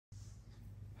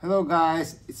Hello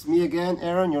guys, it's me again,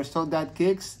 Aaron, your Soul Dad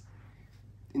Kicks.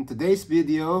 In today's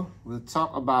video, we'll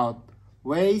talk about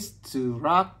ways to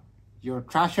rock your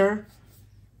Thrasher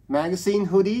magazine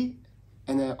hoodie,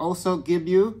 and I also give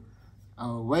you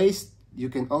ways you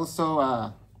can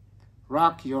also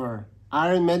rock your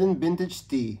Iron Maiden vintage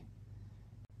tee.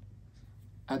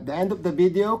 At the end of the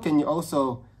video, can you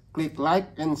also click like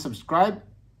and subscribe,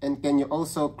 and can you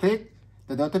also click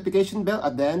the notification bell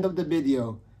at the end of the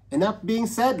video. Enough being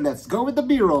said, let's go with the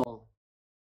B-roll.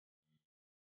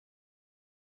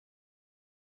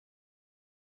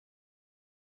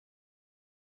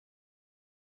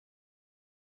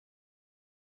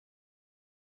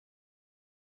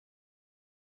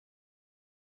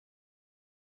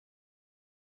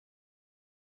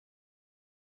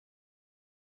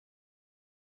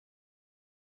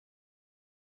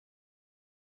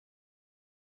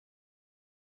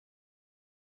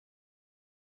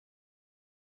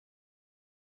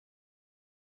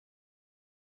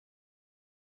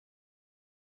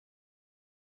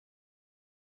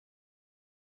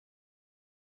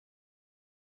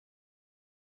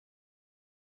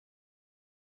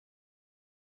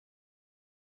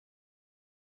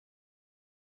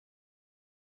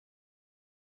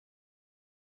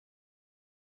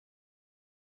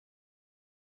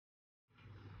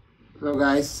 Hello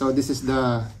guys, so this is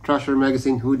the Thrasher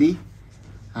magazine hoodie.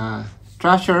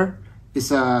 Thrasher is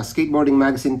a skateboarding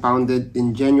magazine founded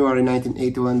in January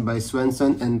 1981 by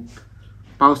Swenson and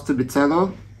Fausto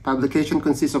Vitello. Publication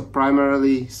consists of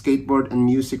primarily skateboard and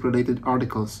music related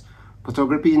articles,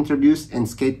 photography interviews, and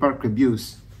skatepark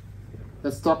reviews.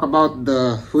 Let's talk about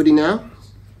the hoodie now.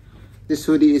 This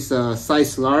hoodie is a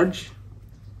size large,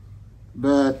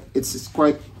 but it's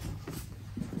quite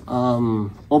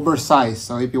oversized,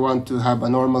 so if you want to have a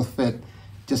normal fit,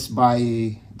 just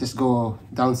go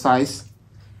downsize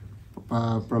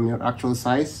from your actual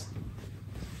size.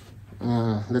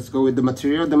 Let's go with the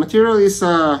material. The material is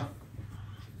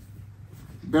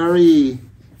very,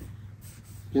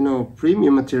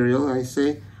 premium material, I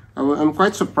say. I'm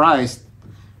quite surprised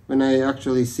when I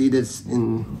actually see this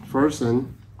in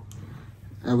person.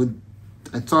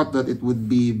 I thought that it would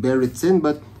be very thin,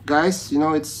 but guys,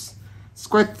 it's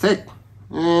quite thick.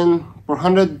 And for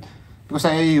because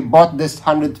I bought this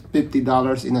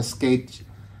 $150 in a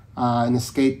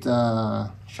skate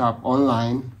shop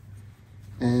online,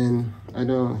 and I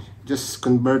don't just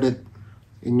convert it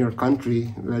in your country,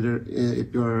 whether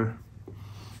if you're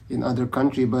in other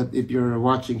country, but if you're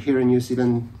watching here in New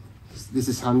Zealand, this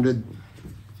is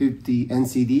 150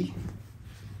 NCD,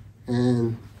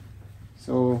 and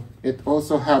so it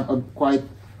also have a quite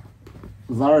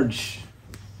large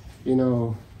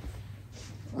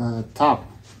top,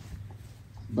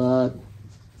 but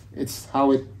it's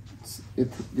how this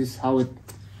is how it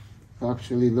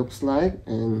actually looks like,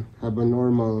 and have a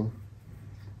normal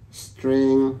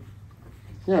string.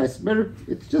 Yeah, it's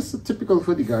just a typical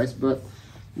hoodie, guys, but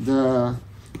the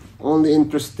only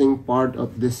interesting part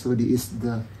of this hoodie is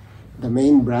the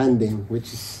main branding,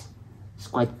 which is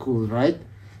quite cool, right?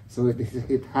 So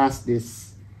it has this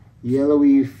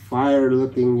yellowy fire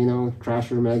looking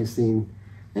Thrasher magazine,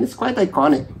 and it's quite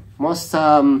iconic. Most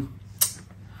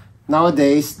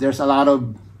nowadays there's a lot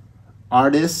of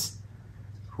artists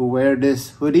who wear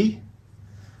this hoodie.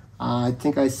 I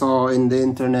think I saw in the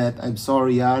internet, I saw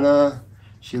Rihanna.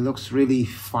 She looks really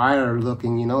fire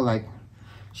looking, like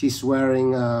she's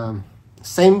wearing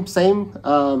same style,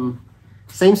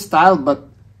 but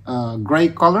gray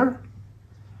color,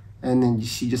 and then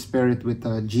she just paired it with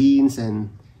jeans, and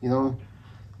you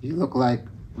look like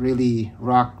really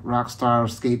rock star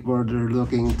skateboarder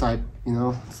looking type,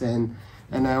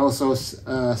 and I also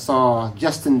saw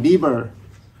Justin Bieber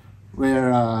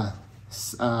wear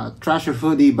Thrasher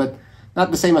hoodie, but not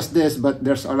the same as this, but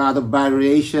there's a lot of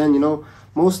variation.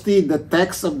 Mostly the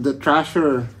text of the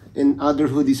Thrasher in other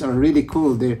hoodies are really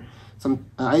cool.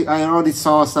 I already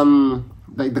saw some,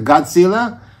 like the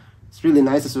Godzilla. It's really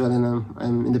nice as well, and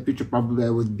I'm in the future probably I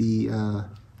would be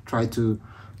try to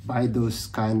buy those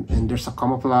kind. And there's a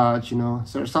camouflage, so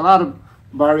there's a lot of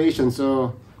variation.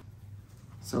 So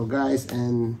guys,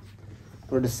 and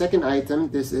for the second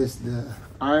item, this is the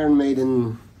Iron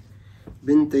Maiden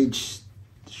vintage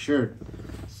shirt.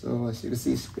 So as you can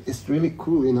see, it's really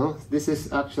cool. This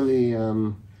is actually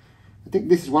I think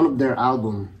this is one of their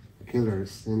album,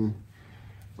 Killers, and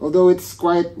although it's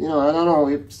quite, I don't know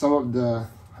if some of the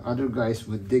other guys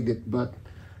would dig it, but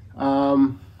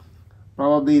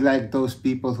probably like those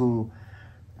people who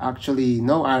actually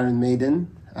know Iron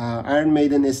Maiden. Iron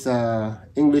Maiden is a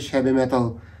English heavy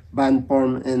metal band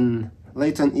formed in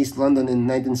Leighton, East London in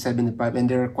 1975, and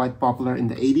they're quite popular in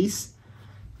the 80s.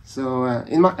 So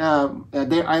in my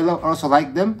also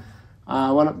like them.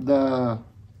 One of the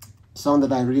song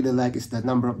that I really like is the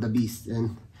Number of the Beast.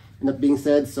 And that being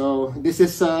said, so this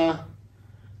is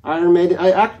Iron Maiden.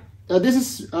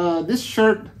 This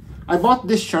shirt. I bought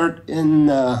this shirt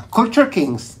in Culture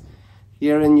Kings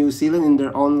here in New Zealand in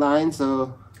their online.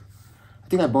 So I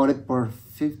think I bought it for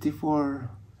 54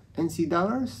 NC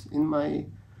dollars in my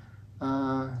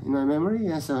memory.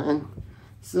 Yeah.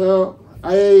 So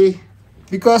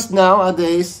because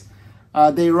nowadays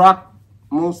they rock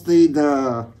mostly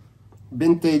the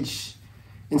vintage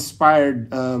inspired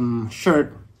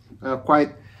shirt.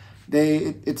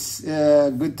 It's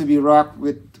good to be rocked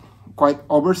with quite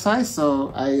oversized.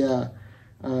 So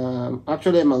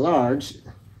actually I'm a large,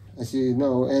 as you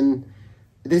know, and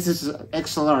this is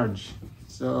extra large.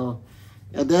 So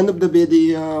at the end of the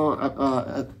video,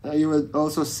 you will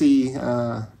also see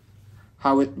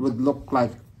how it would look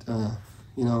like,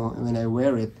 when I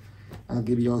wear it. I'll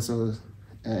give you also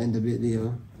in the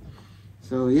video.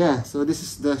 So yeah, so this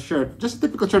is the shirt, just a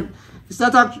typical shirt. It's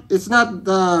not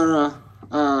the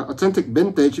authentic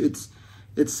vintage. It's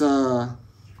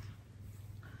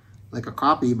like a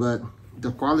copy, but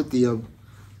the quality of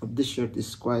this shirt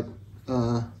is quite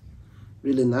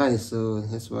really nice. So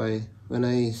that's why when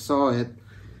I saw it,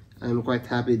 I'm quite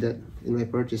happy that in my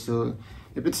purchase. So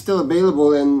if it's still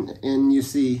available and you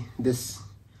see this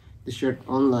shirt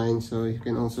online, so you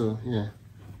can also, yeah,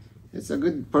 it's a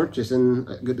good purchase and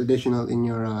a good additional in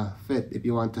your fit if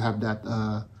you want to have that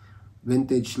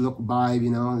vintage look vibe,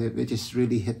 which is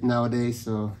really hit nowadays.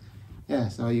 So yeah,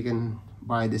 so you can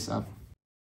buy this up.